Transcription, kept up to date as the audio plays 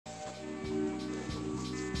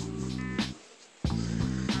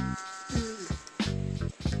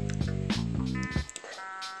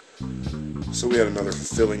So we had another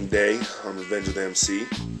fulfilling day on Revenge of the MC.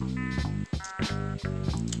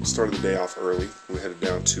 We started the day off early. We headed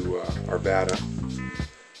down to Arvada.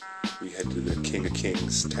 We headed to the King of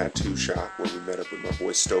Kings tattoo shop where we met up with my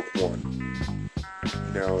boy Stoke One.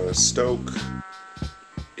 Now Stoke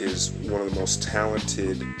is one of the most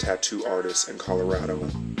talented tattoo artists in Colorado,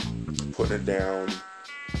 putting it down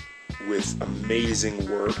with amazing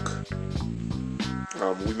work.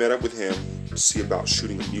 We met up with him to see about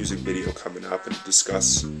shooting a music video coming up and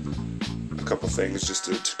discuss a couple things just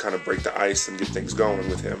to kind of break the ice and get things going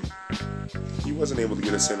with him. He wasn't able to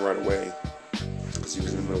get us in right away because he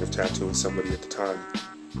was in the middle of tattooing somebody at the time.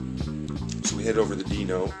 So we headed over to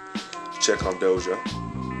Dino to check on Doja.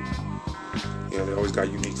 You know, they always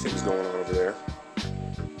got unique things going on over there.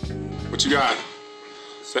 What you got?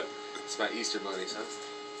 It's my Easter bunnies, huh?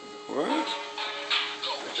 What?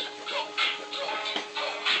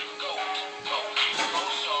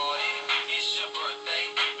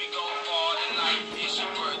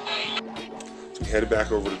 So we headed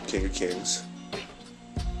back over to King of Kings.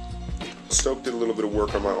 Stoke did a little bit of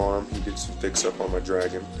work on my arm. He did some fix-up on my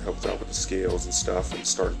dragon, helped out with the scales and stuff, and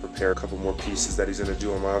started to prepare a couple more pieces that he's going to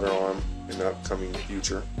do on my other arm in the upcoming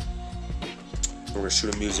future. We're going to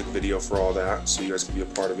shoot a music video for all that, so you guys can be a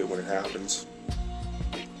part of it when it happens.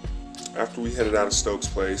 After we headed out of Stoke's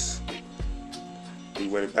place, we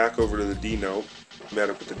went back over to the D-Note, met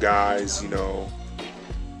up with the guys, you know.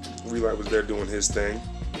 Relight was there doing his thing.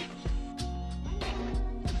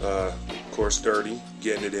 Of course, Dirty,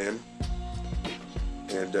 getting it in.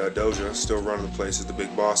 And Doja still running the place as the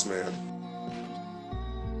big boss man.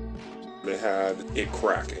 They had it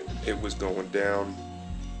cracking. It was going down.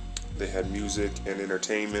 They had music and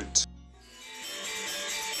entertainment.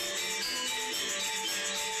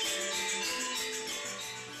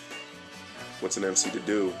 What's an MC to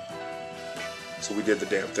do? So we did the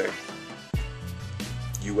damn thing.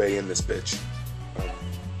 UA in this bitch.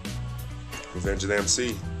 Revenge of the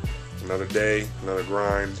MC. Another day, another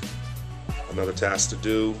grind, another task to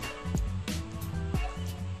do.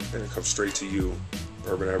 And it comes straight to you,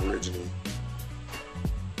 Urban Aborigine.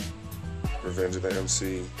 Revenge of the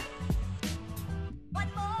MC.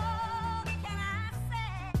 One more.